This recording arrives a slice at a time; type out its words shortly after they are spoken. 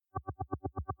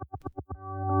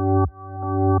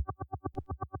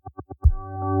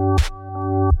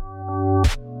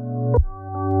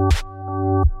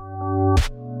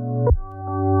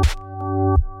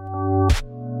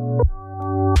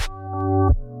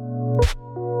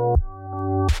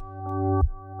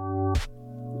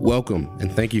Welcome,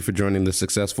 and thank you for joining the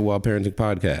Successful While Parenting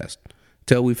podcast.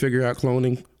 Till we figure out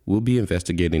cloning, we'll be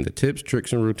investigating the tips,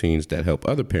 tricks, and routines that help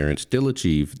other parents still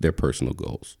achieve their personal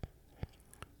goals.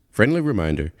 Friendly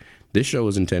reminder, this show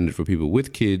is intended for people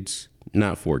with kids,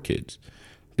 not for kids.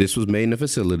 This was made in a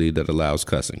facility that allows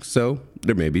cussing, so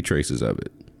there may be traces of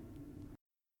it.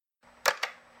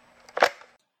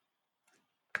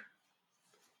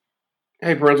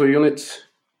 Hey, parental units,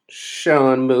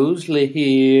 Sean Mosley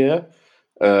here.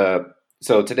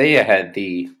 So today I had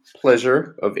the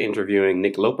pleasure of interviewing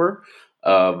Nick Loper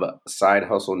of Side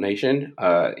Hustle Nation.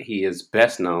 He is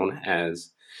best known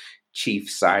as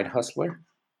Chief Side Hustler,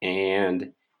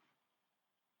 and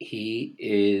he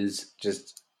is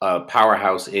just a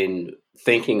powerhouse in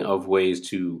thinking of ways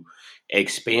to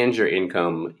expand your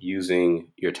income using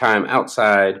your time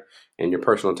outside and your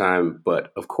personal time.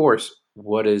 But of course,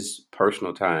 what is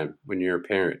personal time when you're a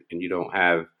parent and you don't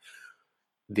have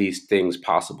these things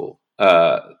possible?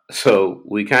 So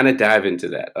we kind of dive into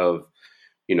that of,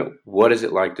 what is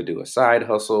it like to do a side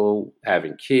hustle,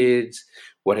 having kids?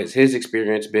 What has his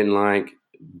experience been like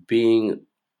being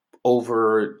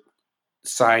over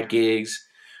side gigs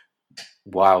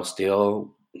while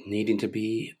still needing to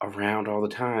be around all the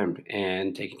time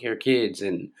and taking care of kids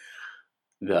and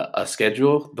a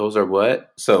schedule? Those are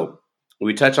what? So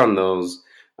we touch on those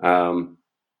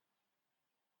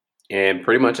and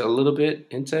pretty much a little bit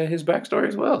into his backstory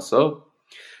as well. So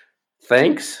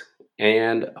thanks,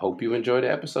 and hope you enjoy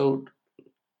the episode.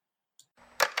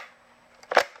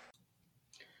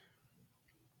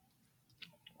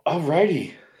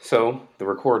 Alrighty, so the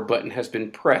record button has been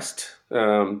pressed.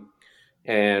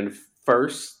 And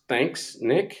first, thanks,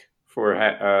 Nick, for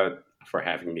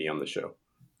having me on the show.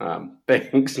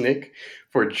 Thanks, Nick,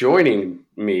 for joining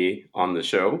me on the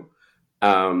show.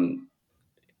 And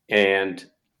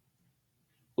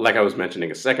like I was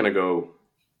mentioning a second ago,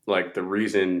 like the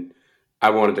reason I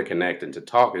wanted to connect and to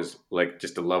talk is like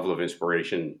just the level of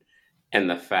inspiration and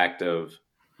the fact of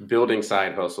building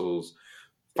side hustles,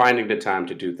 finding the time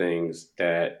to do things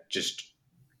that just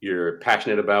you're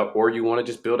passionate about, or you want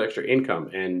to just build extra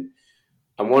income. And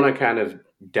I want to kind of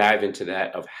dive into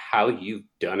that of how you've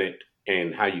done it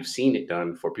and how you've seen it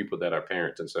done for people that are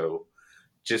parents. And so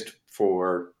just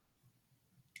for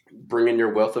bringing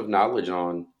your wealth of knowledge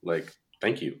on, like,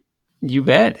 thank you. You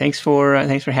bet. Thanks for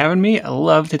having me. I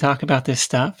love to talk about this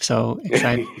stuff. So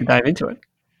excited to dive into it.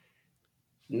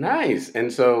 Nice.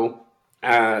 And so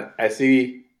I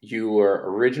see you were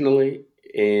originally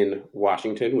in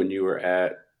Washington when you were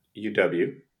at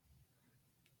UW.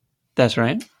 That's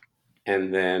right.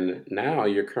 And then now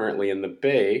you're currently in the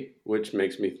Bay, which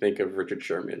makes me think of Richard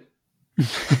Sherman.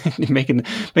 making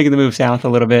the move south a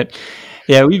little bit.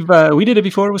 Yeah, we did it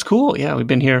before it was cool. Yeah, we've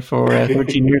been here for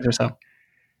 13 years or so.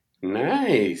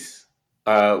 Nice.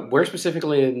 Where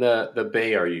specifically in the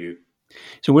Bay are you?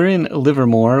 So we're in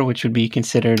Livermore, which would be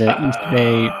considered an East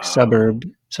Bay suburb.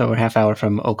 So we're half hour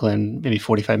from Oakland, maybe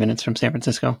 45 minutes from San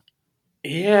Francisco.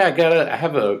 Yeah, I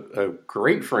have a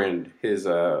great friend. His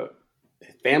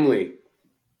family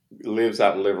lives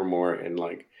out in Livermore, and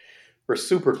like we're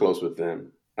super close with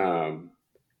them.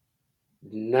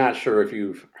 Not sure if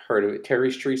you've heard of it,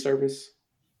 Terry's Tree Service.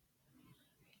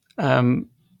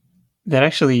 That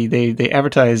actually they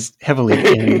advertise heavily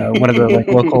in one of the like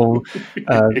local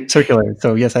circulars.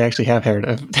 So yes, I actually have heard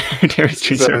of Terry's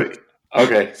Tree Service.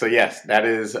 Okay, so yes, that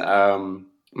is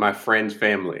my friend's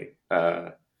family.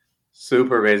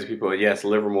 Super amazing people. Yes,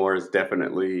 Livermore is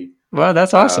definitely. Well,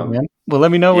 that's awesome, man. Well,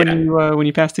 let me know when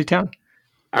you pass through town.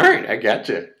 All right, I got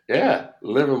you. Yeah,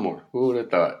 Livermore. Who would have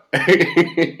thought?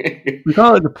 We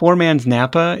call it the poor man's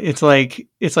Napa. It's like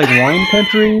wine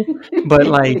country, but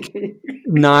like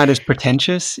not as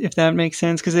pretentious, if that makes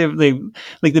sense. Because they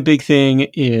like the big thing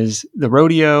is the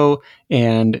rodeo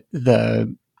and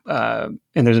and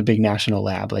there's a big national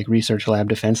lab, like research lab,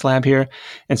 defense lab here,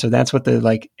 and so that's what the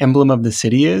like emblem of the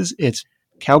city is. It's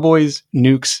cowboys,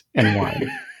 nukes, and wine.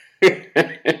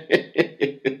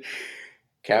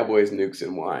 Cowboys, nukes,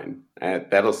 and wine.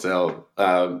 That'll sell.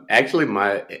 Actually,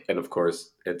 and of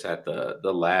course, it's at the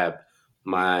lab.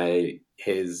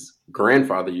 His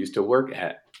grandfather used to work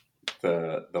at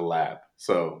the lab,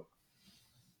 so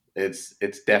it's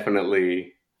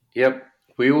definitely. Yep,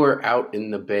 we were out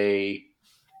in the Bay.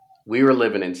 We were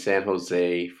living in San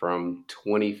Jose from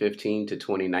 2015 to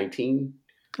 2019.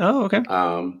 Oh, okay.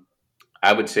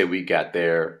 I would say we got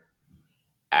there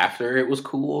after it was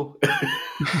cool.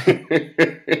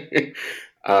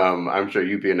 I'm sure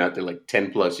you being out there like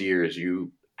 10 plus years,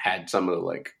 you had some of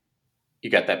the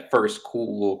you got that first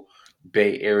cool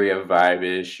Bay Area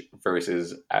vibe-ish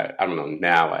versus I don't know.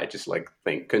 Now I just like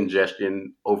think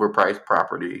congestion, overpriced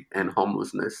property, and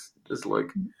homelessness is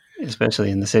like, especially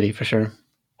in the city for sure.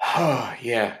 oh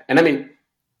yeah. And I mean,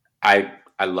 I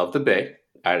love the Bay.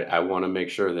 I want to make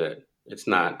sure that it's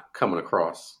not coming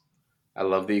across. I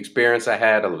love the experience I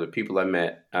had. I love the people I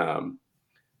met.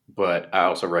 But I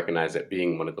also recognize that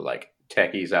being one of the like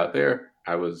techies out there,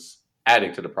 I was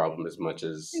adding to the problem as much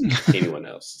as anyone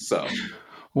else. So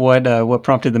What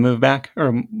prompted the move back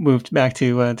or moved back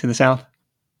to the South?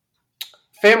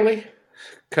 family,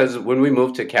 because when we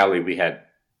moved to Cali, we had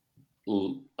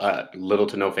little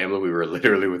to no family. We were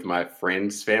literally with my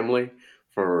friend's family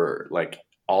for like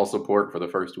all support for the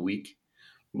first week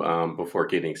before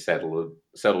getting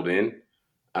settled in,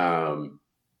 um,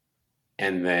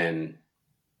 and then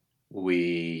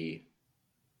we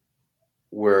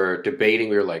were debating.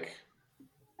 We were like,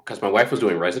 because my wife was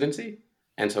doing residency,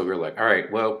 and so we were like, all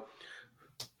right, well,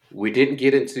 we didn't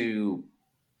get into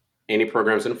any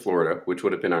programs in Florida, which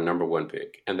would have been our number one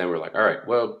pick, and then we're like, all right,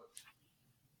 well,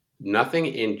 nothing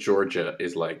in Georgia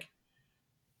is like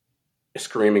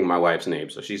screaming my wife's name,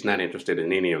 so she's not interested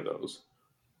in any of those.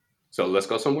 So let's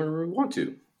go somewhere we want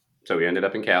to. So we ended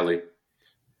up in Cali,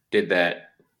 did that,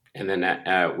 and then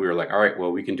we were like, all right,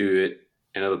 well, we can do it,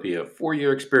 and it'll be a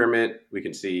 4-year experiment. We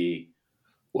can see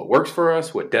what works for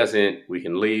us, what doesn't. We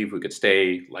can leave, we could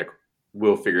stay. Like,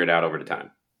 we'll figure it out over the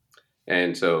time.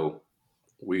 And so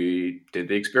we did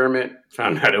the experiment,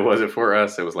 found out it wasn't for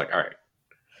us. It was like, all right,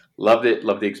 loved it,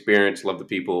 loved the experience, loved the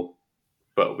people,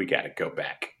 but we got to go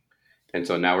back. And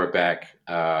so now we're back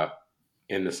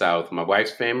in the South. My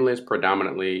wife's family is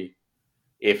predominantly,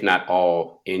 if not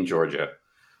all, in Georgia.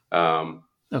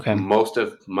 Okay. Most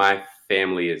of my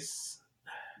family is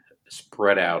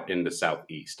spread out in the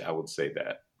Southeast. I would say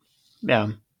that. Yeah.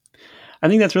 I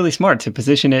think that's really smart to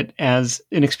position it as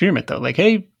an experiment, though. Like,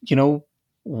 hey,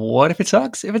 what if it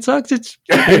sucks? If it sucks, it's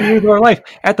 10 years of our life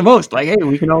at the most. Like, hey,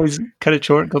 we can always cut it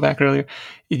short, go back earlier.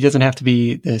 It doesn't have to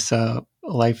be this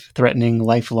life-threatening,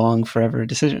 lifelong, forever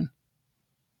decision.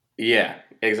 Yeah,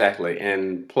 exactly.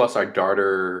 And plus, our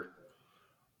daughter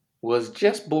was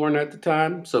just born at the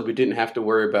time, so we didn't have to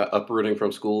worry about uprooting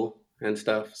from school and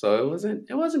stuff. So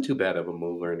it wasn't too bad of a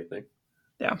move or anything.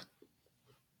 Yeah.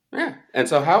 Yeah. And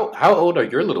so how old are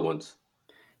your little ones?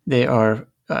 They are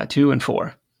 2 and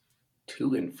 4.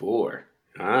 2 and 4.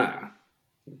 Ah.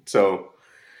 So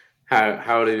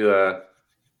how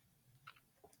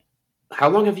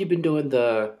long have you been doing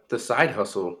the side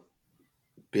hustle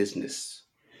business?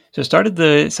 So I started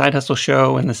the Side Hustle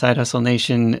Show and the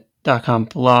SideHustleNation.com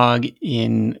blog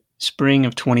in spring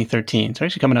of 2013. So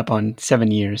actually coming up on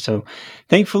 7 years. So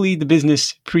thankfully the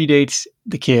business predates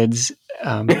the kids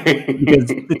because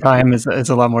the time is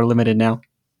a lot more limited now.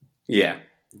 Yeah.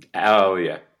 Oh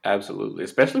yeah, absolutely.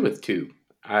 Especially with 2.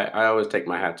 I always take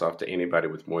my hats off to anybody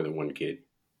with more than 1 kid.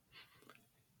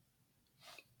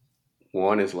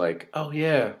 One is like, oh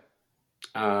yeah,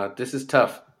 this is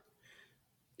tough.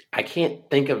 I can't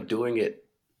think of doing it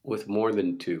with more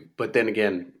than 2. But then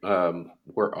again,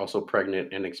 we're also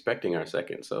pregnant and expecting our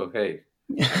second. So, hey,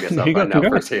 I guess I'll find out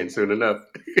firsthand soon enough.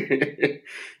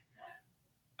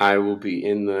 I will be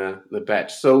in the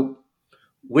batch. So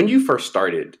when you first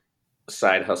started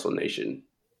Side Hustle Nation,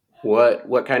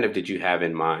 what kind of did you have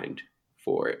in mind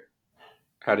for it?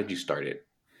 How did you start it?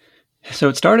 So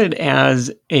it started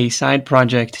as a side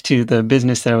project to the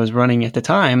business that I was running at the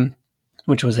time,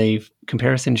 which was a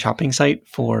comparison shopping site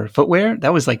for footwear.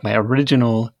 That was like my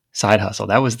original side hustle.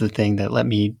 That was the thing that let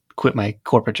me quit my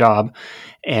corporate job.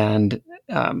 And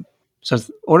so I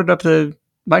ordered up the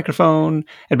microphone,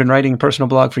 had been writing a personal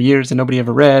blog for years that nobody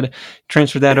ever read,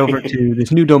 transferred that over to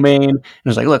this new domain, and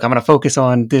was like, look, I'm going to focus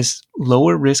on this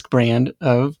lower risk brand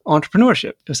of entrepreneurship.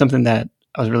 It was something that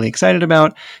I was really excited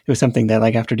about. It was something that,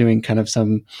 like, after doing kind of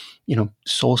some,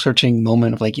 soul searching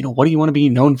moment of like, what do you want to be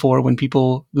known for when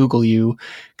people Google you,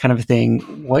 kind of a thing.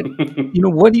 What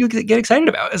do you get excited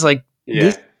about? It's like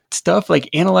this stuff, like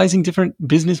analyzing different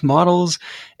business models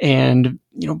and,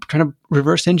 trying to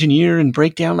reverse engineer and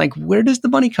break down, like, where does the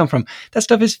money come from? That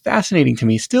stuff is fascinating to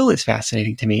me, still is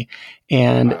fascinating to me.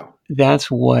 And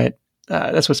that's what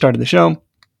started the show.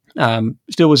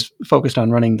 Still was focused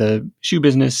on running the shoe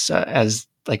business as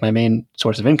like my main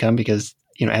source of income because,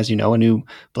 as you know, a new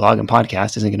blog and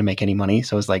podcast isn't going to make any money.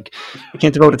 So it's like, I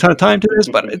can't devote a ton of time to this,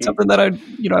 but it's something that I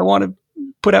want to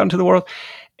put out into the world.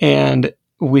 And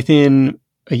within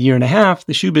a year and a half,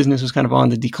 the shoe business was kind of on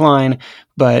the decline.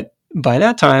 But by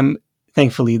that time,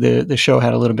 thankfully, the show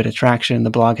had a little bit of traction. The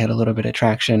blog had a little bit of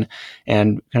traction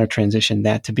and kind of transitioned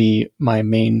that to be my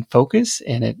main focus.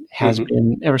 And it has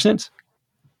been ever since.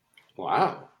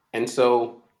 Wow. And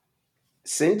so,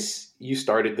 since you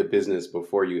started the business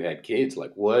before you had kids,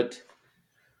 like what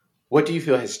do you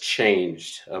feel has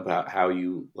changed about how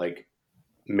you like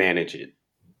manage it?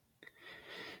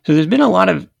 So there's been a lot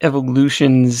of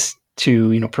evolutions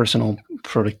to personal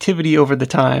productivity over the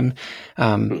time.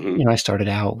 Hmm. I started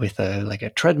out with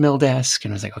a treadmill desk,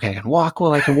 and I was like, okay, I can walk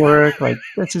while I can work. Like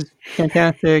this is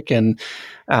fantastic, and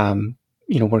um,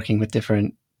 working with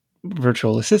different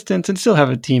virtual assistants, and still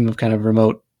have a team of kind of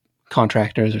remote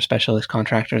contractors or specialist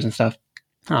contractors and stuff.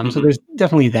 So Hmm. there's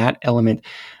definitely that element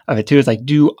of it too. It's like,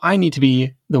 do I need to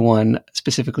be the one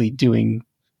specifically doing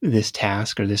this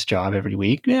task or this job every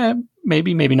week? Yeah,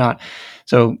 maybe, maybe not.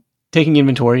 So taking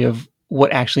inventory of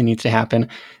what actually needs to happen.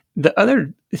 The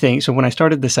other thing, so when I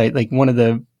started the site, like one of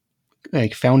the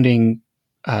founding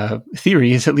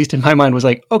theories, at least in my mind, was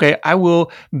like, okay, I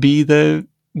will be the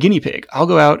guinea pig. I'll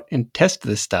go out and test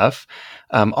this stuff,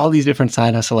 all these different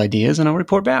side hustle ideas, and I'll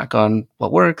report back on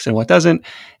what works and what doesn't,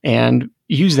 and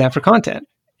use that for content.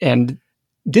 And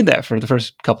did that for the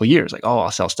first couple of years. Like, oh,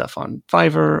 I'll sell stuff on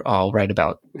Fiverr. I'll write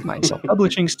about my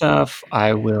self-publishing stuff.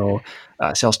 I will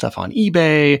sell stuff on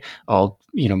eBay. I'll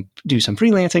do some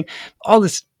freelancing, all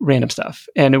this random stuff,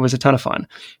 and it was a ton of fun.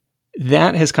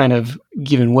 That has kind of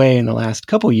given way in the last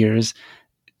couple of years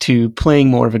to playing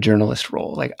more of a journalist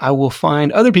role. Like I will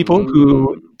find other people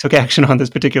who Mm. took action on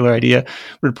this particular idea,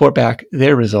 report back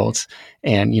their results,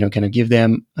 and kind of give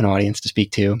them an audience to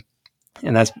speak to.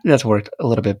 And that's worked a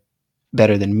little bit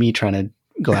better than me trying to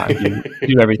go out and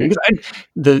do everything. Because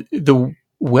the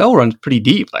well runs pretty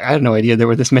deep. Like I had no idea there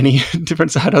were this many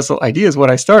different side hustle ideas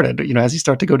when I started. As you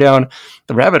start to go down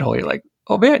the rabbit hole, you're like,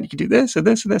 oh man, you can do this and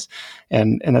this and this,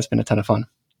 and that's been a ton of fun.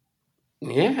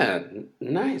 Yeah,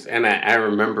 nice. And I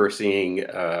remember seeing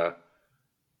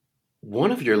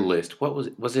one of your list. What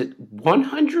was it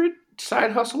 100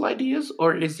 side hustle ideas,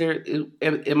 or is there?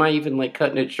 Am I even like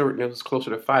cutting it short and it was closer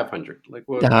to 500? Like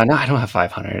what? No, I don't have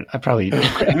 500. I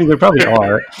mean, there probably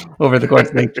are over the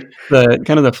course. Like the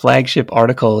kind of the flagship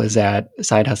article is at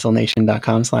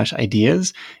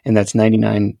sidehustlenation.com/ideas, and that's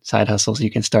 99 side hustles you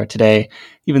can start today.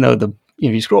 Even though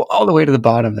you scroll all the way to the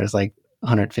bottom, there's like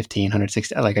 115,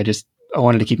 160. Like I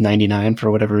wanted to keep 99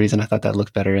 for whatever reason. I thought that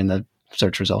looked better in the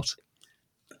search results.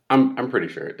 I'm pretty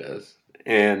sure it does.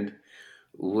 And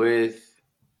with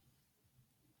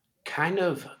kind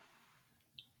of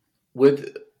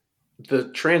with the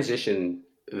transition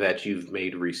that you've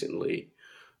made recently,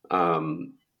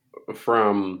 um,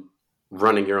 from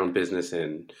running your own business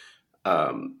and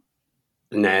um,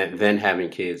 then having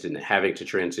kids and having to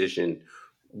transition,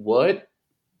 what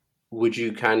would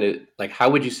you kind of like? How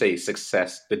would you say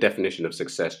success, the definition of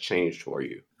success, changed for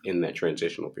you in that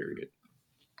transitional period?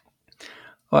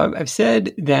 Well, I've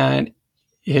said that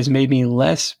it has made me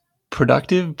less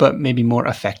productive, but maybe more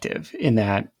effective in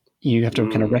that you have to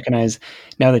kind of Mm, recognize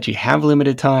now that you have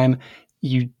limited time,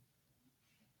 you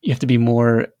you have to be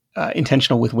more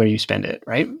intentional with where you spend it,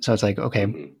 right? So it's like, okay,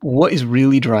 hmm. what is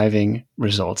really driving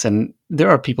results? And there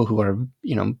are people who are,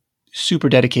 super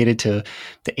dedicated to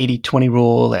the 80-20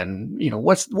 rule and,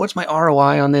 what's my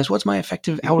ROI on this? What's my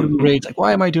effective hourly rate? Like,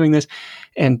 why am I doing this?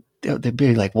 And they'd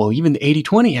be like, well, even the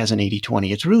 80-20 has an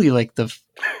 80-20. It's really like the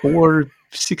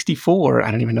 464.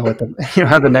 I don't even know what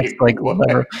how the next Wait, like what?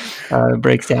 lever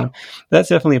breaks down. That's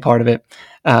definitely a part of it.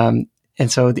 And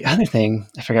so the other thing,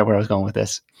 I forgot where I was going with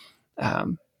this.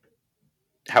 Um,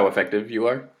 How effective you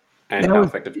are, and that how was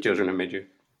effective children have made you.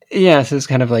 yeah. So it's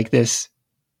kind of like this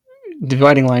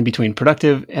dividing line between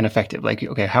productive and effective. Like,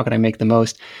 okay, how can I make the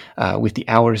most with the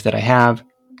hours that I have?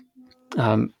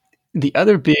 Um, the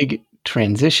other big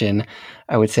transition,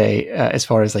 I would say, as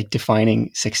far as like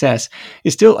defining success,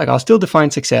 is still like I'll still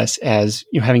define success as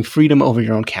having freedom over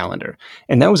your own calendar,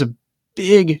 and that was a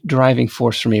big driving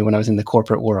force for me when I was in the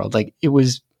corporate world. Like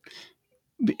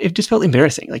it just felt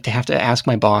embarrassing, like to have to ask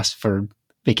my boss for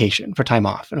vacation, for time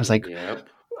off, and I was like, Yep.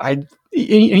 I and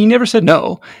he never said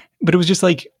no, but it was just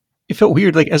like it felt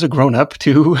weird, like as a grown up,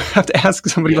 to have to ask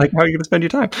somebody Yeah. like, "How are you going to spend your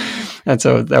time?" And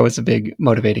so that was a big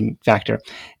motivating factor.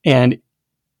 And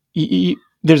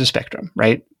there's a spectrum,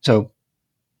 right? So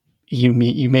you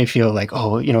may feel like,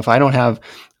 oh, if I don't have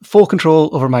full control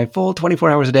over my full 24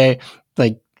 hours a day,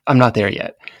 like I'm not there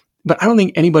yet. But I don't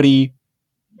think anybody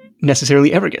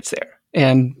necessarily ever gets there.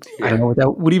 And I don't Yeah. know what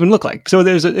that would even look like. So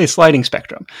there's a sliding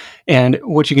spectrum. And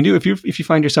what you can do if you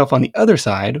find yourself on the other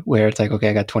side where it's like, okay,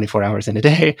 I got 24 hours in a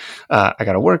day. I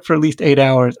got to work for at least 8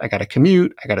 hours. I got to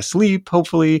commute. I got to sleep,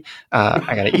 hopefully. I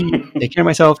got to eat, take care of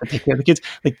myself and take care of the kids.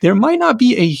 Like there might not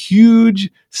be a huge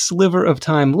sliver of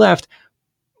time left,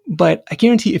 but I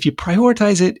guarantee if you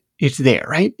prioritize it, it's there,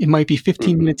 right? It might be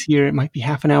 15 Mm-hmm. minutes here. It might be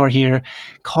half an hour here.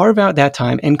 Carve out that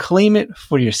time and claim it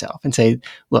for yourself and say,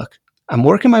 look, I'm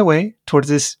working my way towards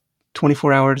this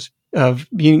 24 hours of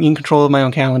being in control of my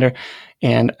own calendar.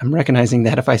 And I'm recognizing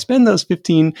that if I spend those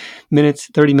 15 minutes,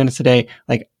 30 minutes a day,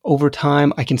 like over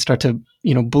time, I can start to,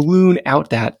 balloon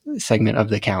out that segment of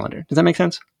the calendar. Does that make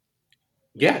sense?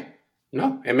 Yeah.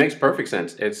 No, it makes perfect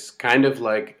sense. It's kind of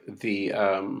like the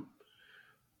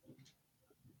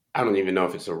I don't even know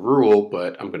if it's a rule,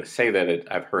 but I'm going to say that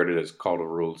I've heard it as called a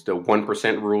rule. It's the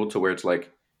 1% rule, to where it's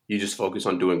like you just focus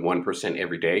on doing 1%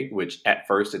 every day, which at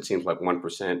first it seems like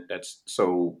 1%, that's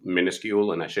so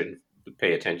minuscule and I shouldn't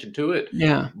pay attention to it.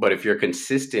 Yeah. But if you're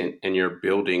consistent and you're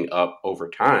building up over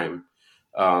time,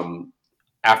 um,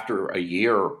 after a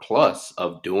year or plus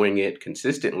of doing it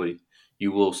consistently,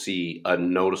 you will see a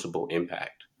noticeable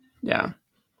impact. Yeah.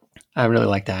 I really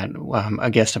like that. A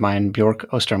guest of mine, Bjork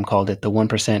Ostrom, called it the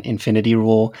 1% infinity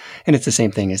rule. And it's the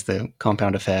same thing as the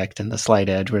compound effect and the slight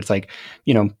edge, where it's like,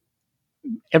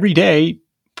 every day,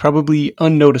 probably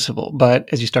unnoticeable. But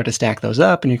as you start to stack those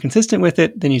up and you're consistent with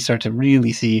it, then you start to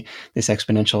really see this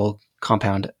exponential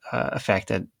compound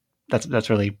effect that's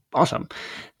really awesome.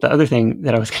 The other thing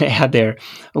that I was going to add there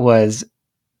was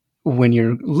when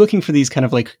you're looking for these kind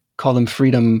of like, call them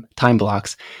freedom time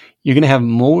blocks, you're going to have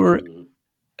more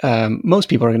Mhm. most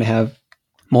people are going to have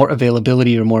more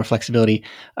availability or more flexibility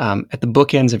at the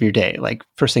bookends of your day, like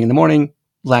first thing in the morning,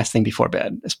 last thing before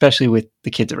bed, especially with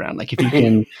the kids around. Like if you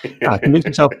can convince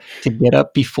yourself to get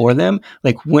up before them,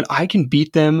 like when I can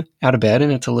beat them out of bed,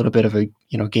 and it's a little bit of a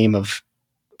game of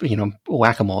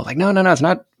whack-a-mole. Like no, it's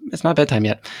not bedtime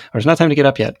yet, or it's not time to get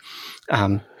up yet.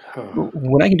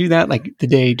 When I can do that, like the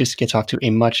day just gets off to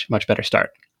a much better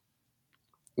start.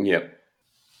 Yep.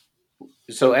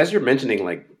 So as you're mentioning,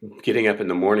 like getting up in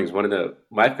the mornings, one of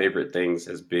my favorite things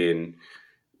has been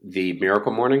the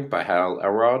Miracle Morning by Hal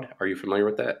Elrod. Are you familiar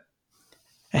with that?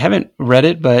 I haven't read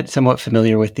it, but somewhat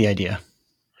familiar with the idea.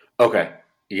 Okay.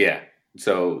 Yeah.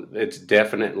 So it's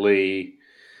definitely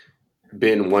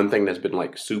been one thing that's been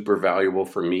like super valuable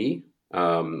for me.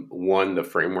 One, the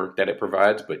framework that it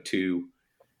provides, but two,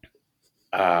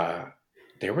 uh,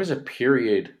 there was a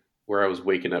period where I was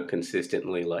waking up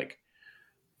consistently, like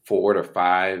 4 to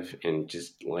 5, and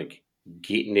just like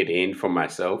getting it in for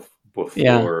myself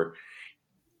Yeah. before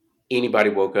anybody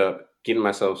woke up, getting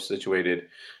myself situated.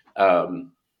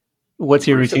 Um, What's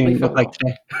your Recently routine look fell like off.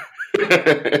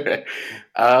 today?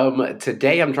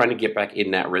 Today I'm trying to get back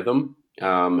in that rhythm.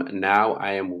 Now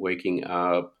I am waking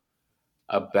up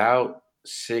about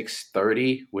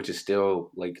 6:30, which is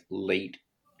still like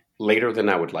later than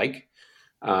I would like.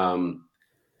 Um,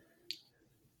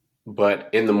 but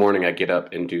in the morning I get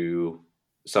up and do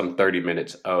some 30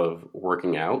 minutes of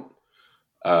working out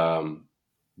um,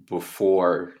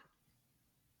 before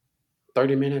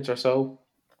 30 minutes or so,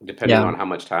 depending Yeah. on how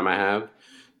much time I have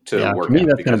to Yeah. For work me, out.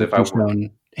 that's kind Because of a if I work,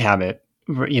 keystone habit.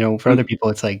 For other Mm, people,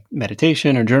 it's like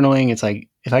meditation or journaling. It's like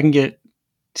if I can get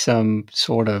some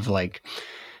sort of like,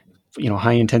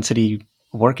 high intensity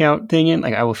workout thing in,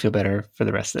 like I will feel better for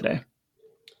the rest of the day.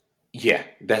 yeah,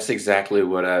 that's exactly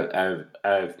what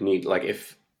I've need. Like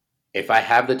if I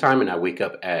have the time and I wake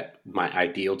up at my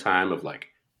ideal time of like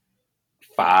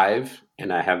 5,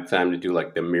 and I have time to do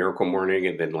like the Miracle Morning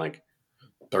and then like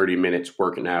 30 minutes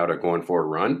working out or going for a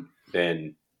run,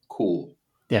 then cool.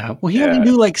 Yeah. Well, he had to Uh,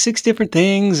 do like 6 different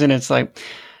things. And it's like,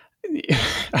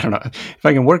 I don't know. If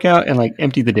I can work out and like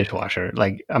empty the dishwasher,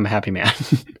 like I'm a happy man.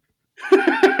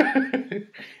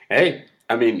 hey,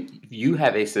 I mean, you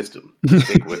have a system.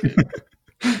 Stick with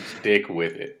it. Stick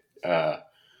with it.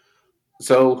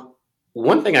 So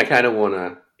one thing I kind of want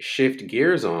to shift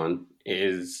gears on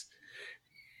is,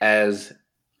 as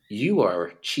you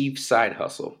are chief side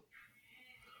hustle,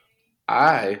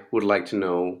 I would like to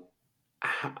know,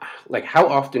 how, like, how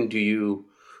often do you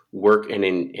work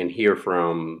and hear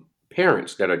from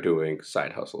parents that are doing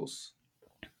side hustles?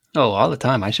 Oh, all the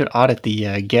time. I should audit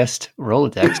the guest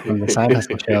Rolodex from the Side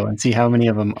Hustle show and see how many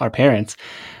of them are parents.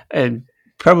 And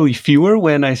probably fewer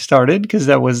when I started because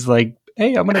that was like,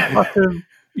 hey, I'm going to talk to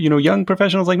young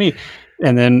professionals like me.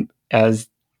 And then as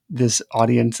this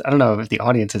audience, I don't know if the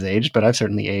audience has aged, but I've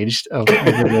certainly aged over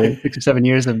the 6 or 7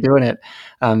 years of doing it.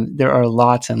 There are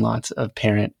lots and lots of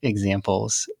parent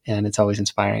examples, and it's always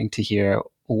inspiring to hear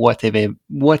what they've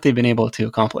been able to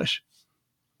accomplish.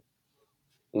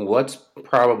 What's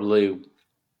probably,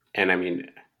 and I mean,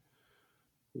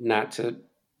 not to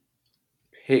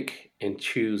pick and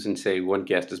choose and say one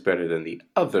guest is better than the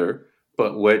other,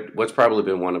 but what's probably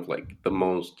been one of like the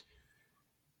most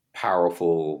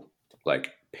powerful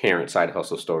like parent side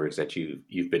hustle stories that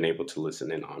you've been able to listen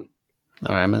in on?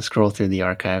 All right, I'm going to scroll through the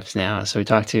archives now. So we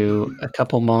talked to a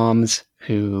couple moms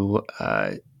who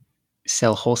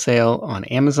sell wholesale on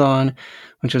Amazon,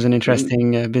 which was an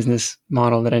interesting business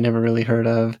model that I never really heard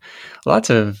of.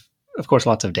 Of course,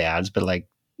 lots of dads, but like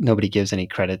nobody gives any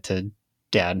credit to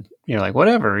dad. You're like,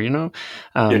 whatever, you know?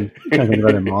 Yeah. Trying to think of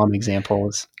other mom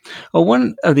examples. Well,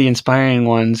 one of the inspiring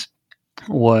ones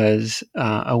was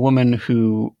a woman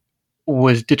who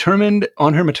was determined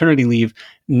on her maternity leave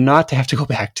not to have to go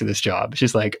back to this job.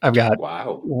 She's like,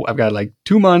 Wow. I've got like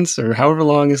 2 months or however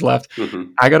long is left.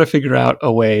 Mm-hmm. I got to figure out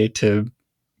a way to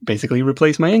basically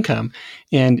replace my income.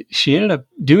 And she ended up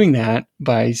doing that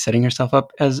by setting herself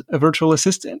up as a virtual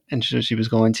assistant. And she was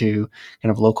going to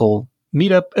kind of local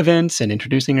meetup events and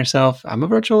introducing herself. I'm a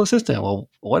virtual assistant. Well,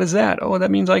 what is that? Oh, that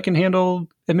means I can handle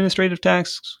administrative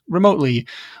tasks remotely.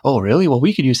 Oh, really? Well,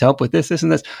 we could use help with this, this,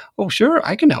 and this. Oh, sure,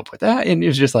 I can help with that. And it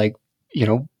was just like,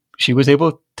 she was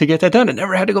able to get that done and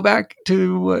never had to go back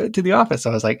to the office.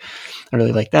 So I was like, I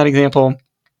really like that example.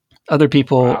 Other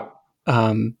people,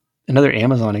 Wow. another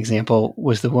Amazon example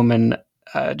was the woman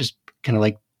just kind of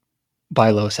like buy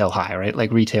low, sell high, right?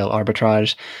 Like retail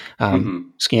arbitrage,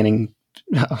 Mm-hmm. scanning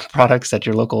products at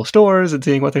your local stores and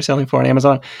seeing what they're selling for on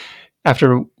Amazon.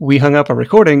 After we hung up a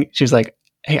recording, she's like,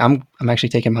 "Hey, I'm actually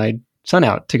taking my son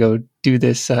out to go do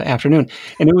this afternoon,"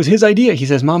 and it was his idea. He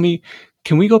says, "Mommy,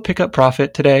 can we go pick up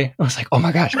profit today?" I was like, "Oh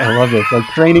my gosh, I love this! Like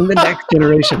training the next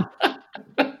generation."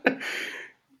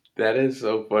 That is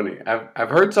so funny. I've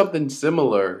heard something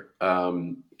similar.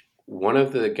 One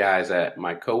of the guys at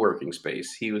my co-working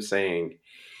space, he was saying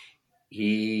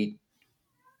he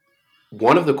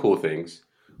one of the cool things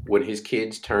when his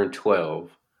kids turn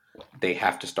 12, they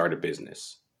have to start a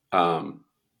business. Um,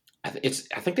 I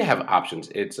think they have options.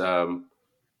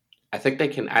 I think they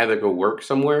can either go work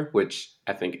somewhere, which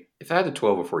I think it's either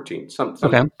 12 or 14.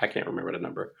 Okay, I can't remember the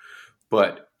number,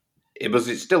 but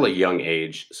it's still a young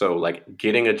age, so like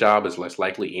getting a job is less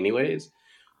likely anyways.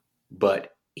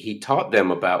 But he taught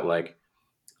them about like,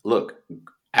 look,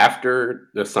 after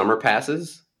the summer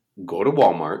passes, go to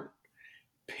Walmart,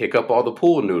 pick up all the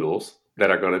pool noodles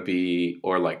that are going to be,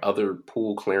 or like other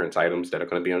pool clearance items that are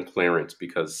going to be on clearance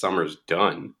because summer's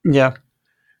done. yeah,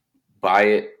 Buy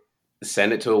it,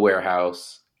 send it to a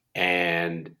warehouse,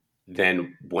 and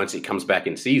then once it comes back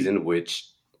in season, which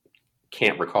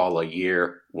can't recall a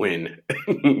year when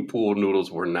pool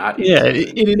noodles were not in yeah. It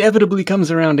season. inevitably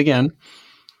comes around again.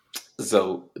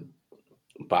 So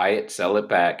buy it, sell it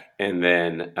back, and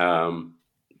then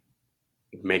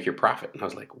make your profit. And I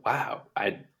was like, wow,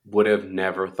 I would have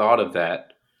never thought of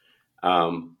that.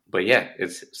 But yeah,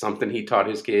 it's something he taught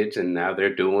his kids, and now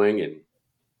they're doing.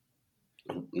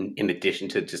 And in addition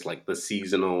to just like the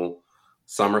seasonal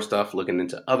summer stuff, looking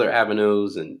into other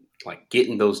avenues and like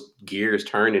getting those gears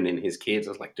turning in his kids,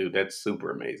 I was like, dude, that's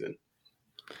super amazing.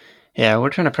 Yeah, we're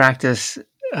trying to practice.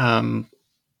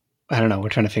 I don't know. We're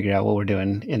trying to figure out what we're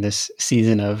doing in this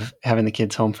season of having the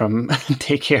kids home from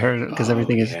daycare because Oh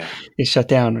everything yeah. is shut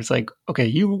down. It's like, okay,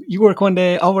 you work one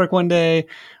day, I'll work one day.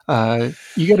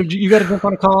 You gotta jump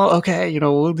on a call. Okay,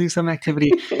 we'll do some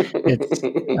activity. It's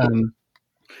um,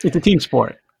 it's a team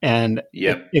sport, and it,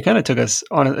 Yep. it kind of took us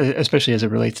on, especially as it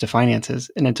relates to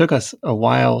finances. And it took us a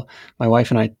while, my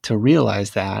wife and I, to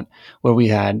realize that where we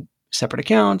had separate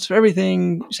accounts for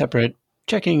everything, separate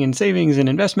checking and savings and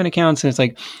investment accounts, and it's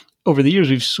like over the years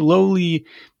we've slowly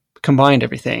combined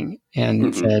everything and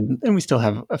Hmm. said, and we still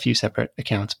have a few separate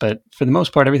accounts, but for the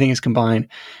most part, everything is combined.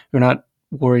 We're not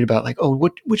worried about like, oh,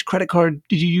 which credit card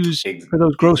did you use for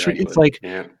those groceries? It's Exactly. like,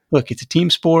 Yeah. look, it's a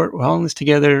team sport. We're all in this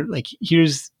together. Like,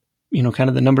 here's, kind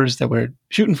of the numbers that we're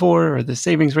shooting for or the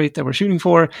savings rate that we're shooting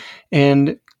for.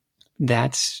 And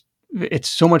it's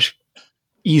so much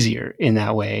easier in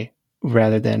that way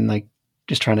rather than like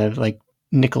just trying to like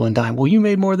nickel and dime. Well, you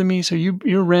made more than me, so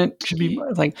your rent should be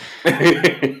like,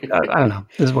 I don't know.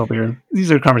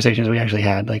 These are conversations we actually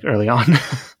had like early on.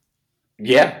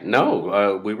 Yeah,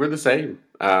 no, we were the same.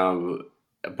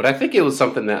 But I think it was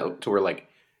something that to where like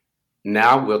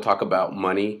now we'll talk about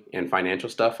money and financial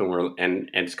stuff, and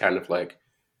it's kind of like,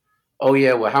 oh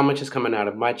yeah, well, how much is coming out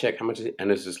of my check? How much?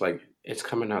 And it's just like it's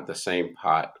coming out the same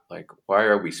pot. Like, why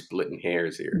are we splitting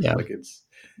hairs here? Yeah. Like it's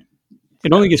It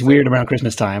kind only of the gets weird same. around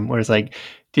Christmas time where it's like,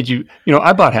 did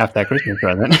I bought half that Christmas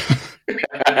present.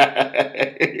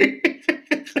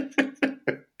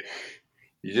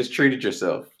 You just treated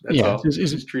yourself. That's Yeah. all. You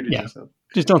just treated Yeah. yourself.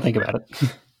 Just don't think about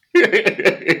it.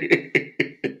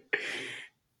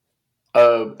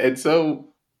 And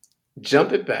so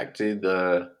jumping back to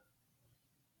the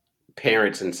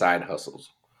parents and side hustles.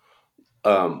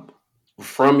 Um,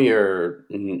 from your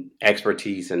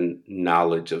expertise and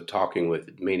knowledge of talking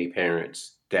with many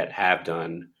parents that have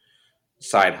done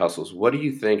side hustles, what do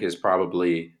you think is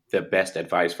probably the best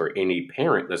advice for any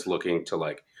parent that's looking to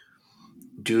like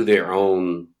do their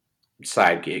own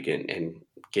side gig and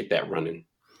get that running?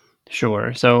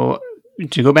 Sure. So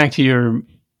to go back to your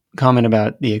comment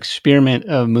about the experiment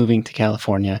of moving to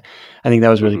California, I think that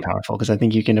was really Mm-hmm. powerful because I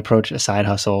think you can approach a side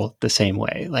hustle the same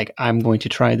way. Like, I'm going to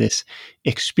try this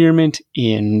experiment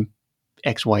in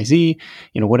XYZ,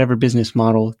 whatever business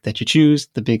model that you choose.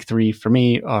 The big three for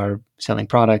me are selling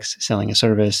products, selling a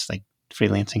service, like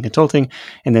freelancing consulting,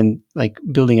 and then like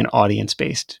building an audience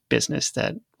based business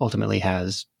that ultimately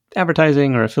has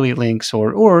advertising or affiliate links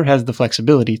or has the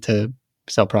flexibility to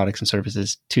sell products and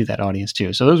services to that audience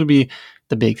too. So those would be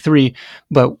the big three.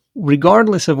 But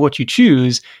regardless of what you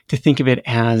choose, to think of it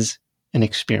as an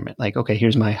experiment. Like, okay,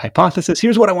 here's my hypothesis.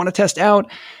 Here's what I want to test out.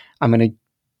 I'm going to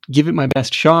give it my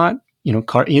best shot.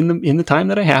 In the time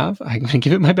that I have, I'm going to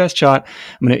give it my best shot.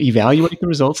 I'm going to evaluate the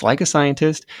results like a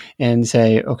scientist and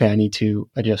say, okay, I need to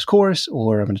adjust course,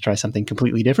 or I'm going to try something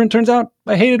completely different. Turns out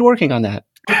I hated working on that.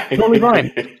 Totally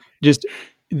fine. Just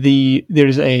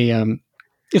there's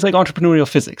it's like entrepreneurial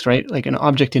physics, right? Like an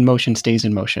object in motion stays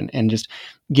in motion, and just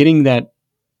getting that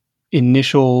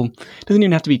initial, doesn't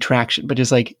even have to be traction, but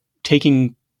just like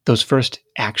taking those first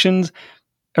actions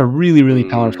are really, really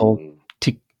powerful Mm,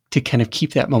 to kind of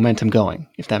keep that momentum going,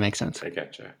 if that makes sense. I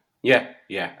gotcha. Yeah,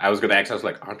 yeah. I was going to ask. I was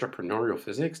like, entrepreneurial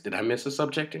physics. Did I miss a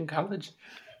subject in college?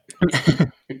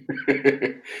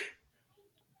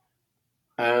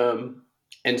 um,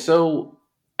 and so,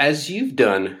 as you've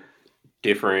done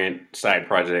different side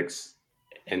projects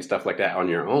and stuff like that on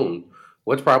your own,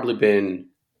 what's probably been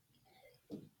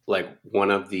like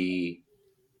one of the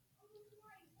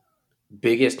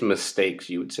biggest mistakes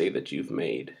you would say that you've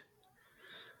made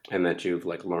and that you've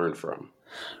like learned from?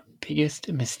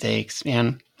 Biggest mistakes,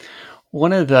 man.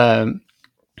 One of the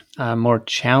more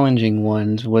challenging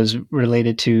ones was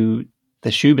related to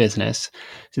the shoe business.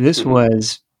 So this Mm-hmm.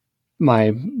 was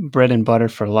my bread and butter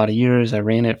for a lot of years. I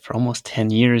ran it for almost 10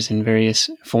 years in various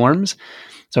forms.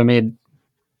 So I made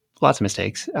lots of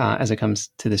mistakes as it comes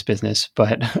to this business,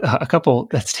 but a couple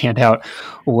that stand out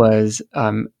was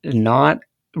not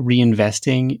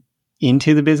reinvesting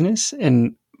into the business.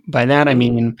 And by that, I Mm.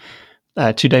 mean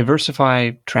to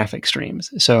diversify traffic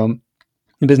streams. So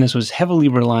the business was heavily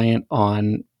reliant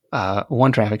on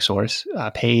one traffic source,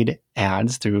 paid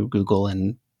ads through Google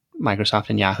and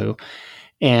Microsoft and Yahoo.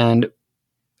 And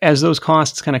as those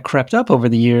costs kind of crept up over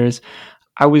the years,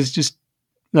 I was just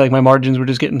like, my margins were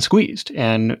just getting squeezed,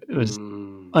 and it was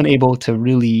Mm. unable to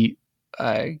really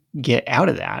uh, get out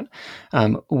of that.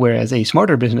 Whereas a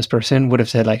smarter business person would have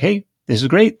said, like, hey, this is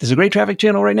great. This is a great traffic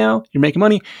channel right now. You're making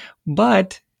money,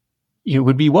 but it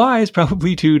would be wise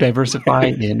probably to diversify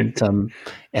in some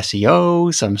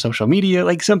SEO, some social media,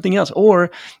 like something else,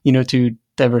 or, to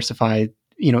diversify,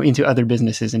 into other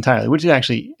businesses entirely, which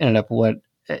actually ended up what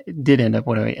I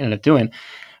ended up doing.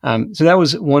 So that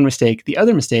was one mistake. The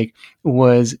other mistake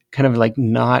was kind of like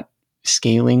not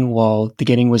scaling while the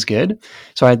getting was good.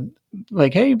 So I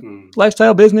like, hey, Mm.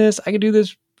 lifestyle business, I could do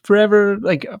this forever.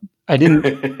 Like I didn't,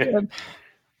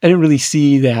 I didn't really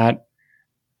see that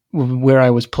where I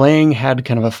was playing had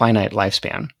kind of a finite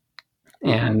lifespan.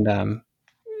 Mm-hmm. And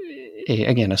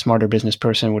again, a smarter business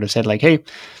person would have said, like, hey,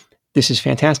 this is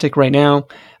fantastic right now.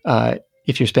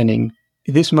 If you're spending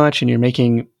this much and you're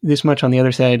making this much on the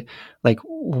other side, like,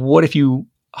 what if you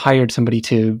hired somebody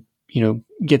to,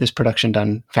 get this production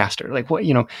done faster? Like,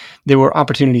 there were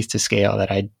opportunities to scale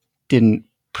that I didn't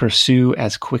pursue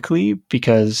as quickly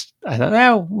because I thought,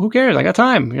 oh, who cares? I got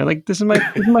time. Like, this is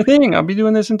my thing. I'll be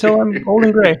doing this until I'm old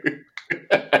and gray.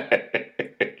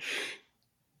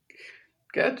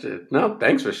 Gotcha. No,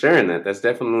 thanks for sharing that. That's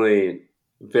definitely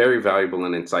very valuable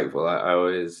and insightful. I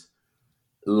always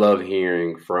love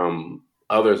hearing from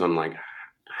others on like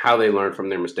how they learn from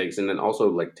their mistakes, and then also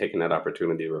like taking that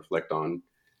opportunity to reflect on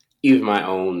even my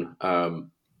own.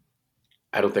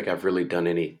 I don't think I've really done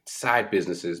any side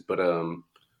businesses, but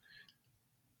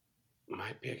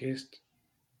my biggest,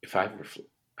 if I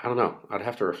don't know, I'd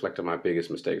have to reflect on my biggest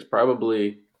mistakes.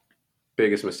 Probably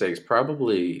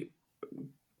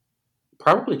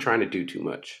probably trying to do too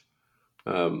much.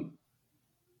 Um,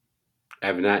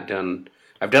 I've not done.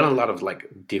 I've done a lot of like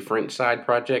different side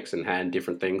projects and had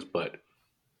different things, but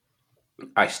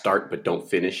I start but don't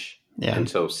finish. Yeah. And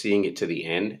so seeing it to the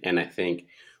end, and I think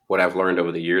what I've learned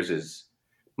over the years is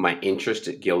my interest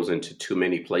it goes into too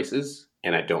many places,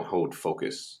 and I don't hold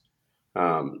focus.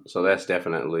 So that's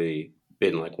definitely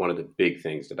been like one of the big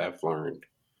things that I've learned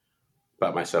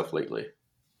about myself lately.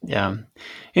 Yeah. And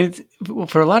it's,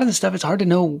 for a lot of the stuff, it's hard to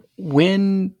know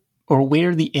when or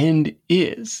where the end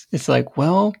is. It's like,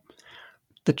 well,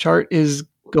 the chart is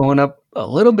going up a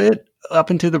little bit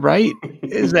up and to the right.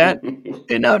 Is that,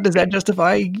 does that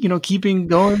justify, keeping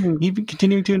going and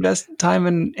continuing to invest time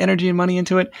and energy and money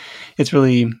into it? It's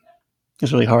really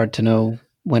hard to know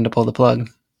when to pull the plug.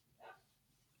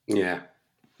 Yeah,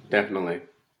 definitely.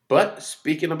 But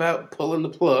speaking about pulling the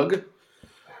plug,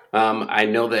 I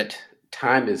know that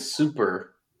time is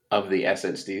super of the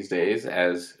essence these days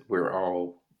as we're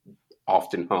all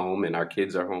often home and our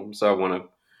kids are home. So I want to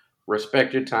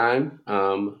respect your time.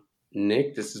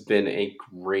 Nick, this has been a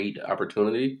great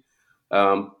opportunity.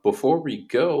 Before we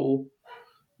go,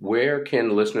 where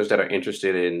can listeners that are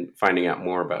interested in finding out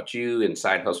more about you and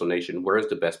Side Hustle Nation, where is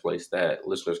the best place that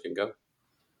listeners can go?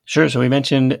 Sure. So we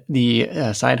mentioned the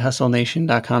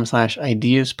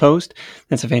sidehustlenation.com/ideas post.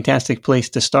 That's a fantastic place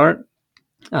to start.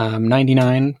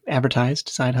 99 advertised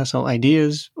side hustle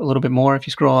ideas, a little bit more if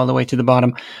you scroll all the way to the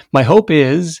bottom. My hope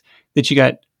is that you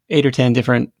got 8 or 10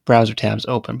 different browser tabs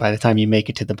open by the time you make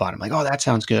it to the bottom. Like, oh, that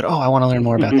sounds good. Oh, I want to learn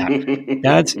more about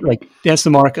that. That's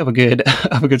the mark of a good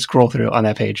scroll through on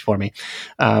that page for me.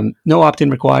 No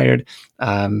opt-in required.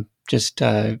 Just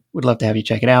would love to have you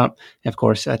check it out. And of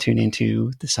course, tune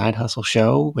into the Side Hustle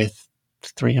Show with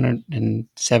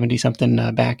 370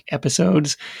 something back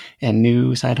episodes and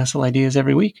new side hustle ideas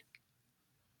every week.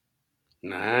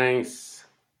 Nice.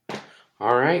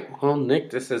 All right. Well, Nick,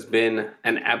 this has been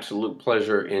an absolute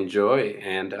pleasure and joy.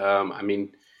 And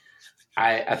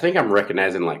I think I'm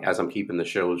recognizing, like, as I'm keeping the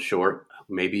show short,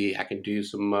 maybe I can do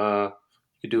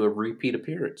do a repeat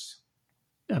appearance.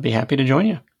 I'd be happy to join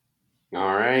you.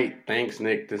 All right. Thanks,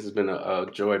 Nick. This has been a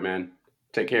joy, man.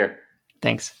 Take care.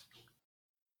 Thanks.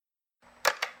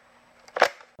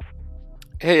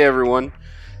 Hey everyone,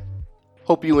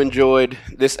 hope you enjoyed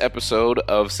this episode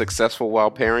of Successful While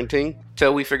Parenting.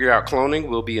 Till we figure out cloning,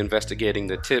 we'll be investigating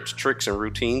the tips, tricks, and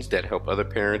routines that help other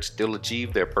parents still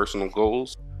achieve their personal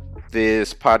goals.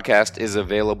 This podcast is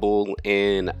available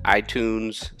in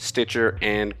iTunes, Stitcher,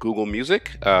 and Google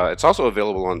Music. It's also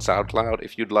available on SoundCloud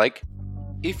if you'd like.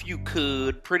 If you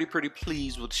could, pretty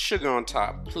please, with sugar on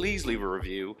top, please leave a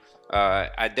review.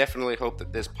 I definitely hope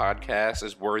that this podcast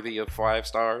is worthy of 5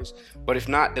 stars. But if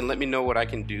not, then let me know what I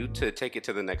can do to take it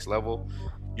to the next level.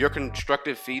 Your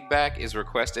constructive feedback is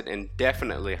requested and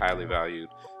definitely highly valued.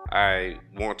 I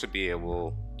want to be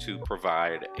able to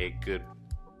provide a good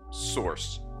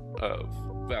source of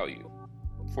value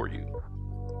for you.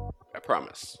 I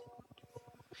promise.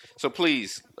 So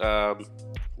please,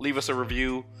 leave us a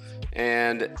review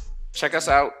and check us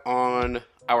out on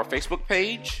our Facebook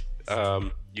page.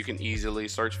 You can easily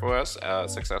search for us,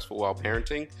 Successful While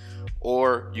Parenting,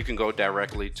 or you can go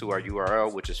directly to our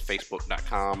URL, which is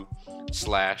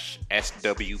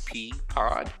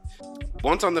facebook.com/SWPpod.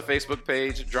 Once on the Facebook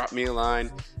page, drop me a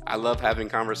line. I love having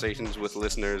conversations with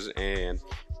listeners and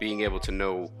being able to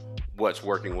know what's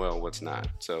working well, what's not.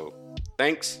 So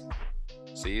thanks.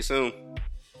 See you soon.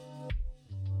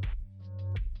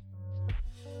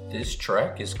 This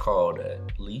track is called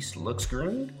At Least Looks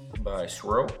Green by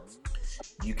Swirl.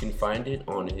 You can find it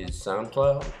on his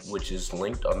SoundCloud, which is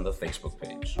linked on the Facebook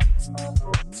page.